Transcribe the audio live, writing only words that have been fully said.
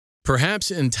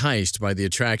Perhaps enticed by the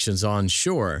attractions on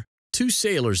shore, two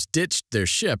sailors ditched their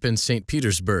ship in St.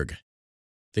 Petersburg.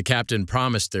 The captain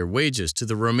promised their wages to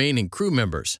the remaining crew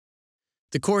members.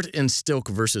 The court in Stilk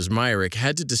versus Myrick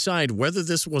had to decide whether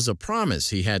this was a promise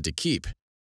he had to keep.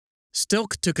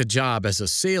 Stilk took a job as a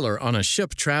sailor on a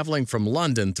ship traveling from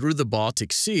London through the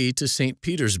Baltic Sea to St.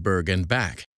 Petersburg and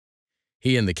back.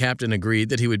 He and the captain agreed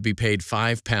that he would be paid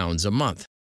 £5 a month.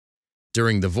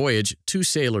 During the voyage, two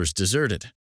sailors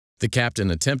deserted. The captain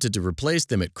attempted to replace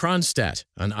them at Cronstadt,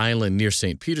 an island near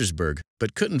St. Petersburg,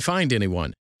 but couldn't find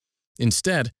anyone.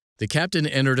 Instead, the captain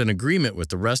entered an agreement with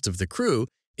the rest of the crew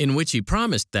in which he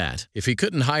promised that, if he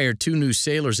couldn't hire two new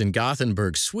sailors in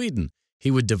Gothenburg, Sweden, he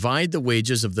would divide the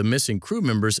wages of the missing crew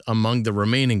members among the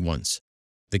remaining ones.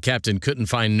 The captain couldn't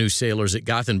find new sailors at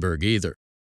Gothenburg either.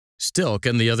 Stilk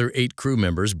and the other 8 crew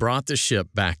members brought the ship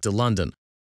back to London.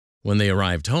 When they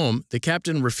arrived home, the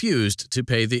captain refused to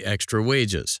pay the extra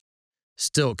wages.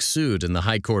 Stilk sued in the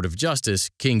High Court of Justice,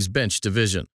 King's Bench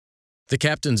Division. The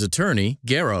captain's attorney,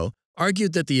 Garrow,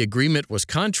 argued that the agreement was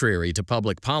contrary to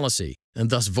public policy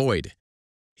and thus void.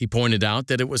 He pointed out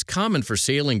that it was common for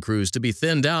sailing crews to be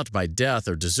thinned out by death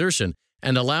or desertion,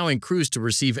 and allowing crews to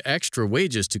receive extra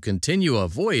wages to continue a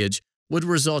voyage would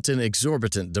result in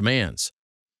exorbitant demands.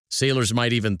 Sailors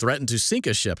might even threaten to sink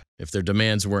a ship if their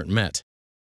demands weren't met.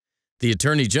 The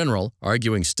Attorney General,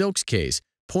 arguing Stilk's case,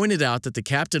 pointed out that the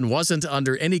captain wasn't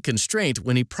under any constraint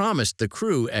when he promised the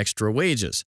crew extra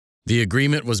wages. The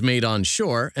agreement was made on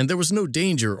shore, and there was no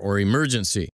danger or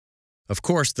emergency. Of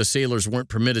course, the sailors weren't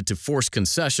permitted to force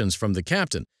concessions from the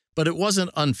captain, but it wasn't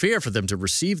unfair for them to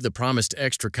receive the promised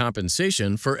extra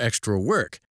compensation for extra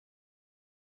work.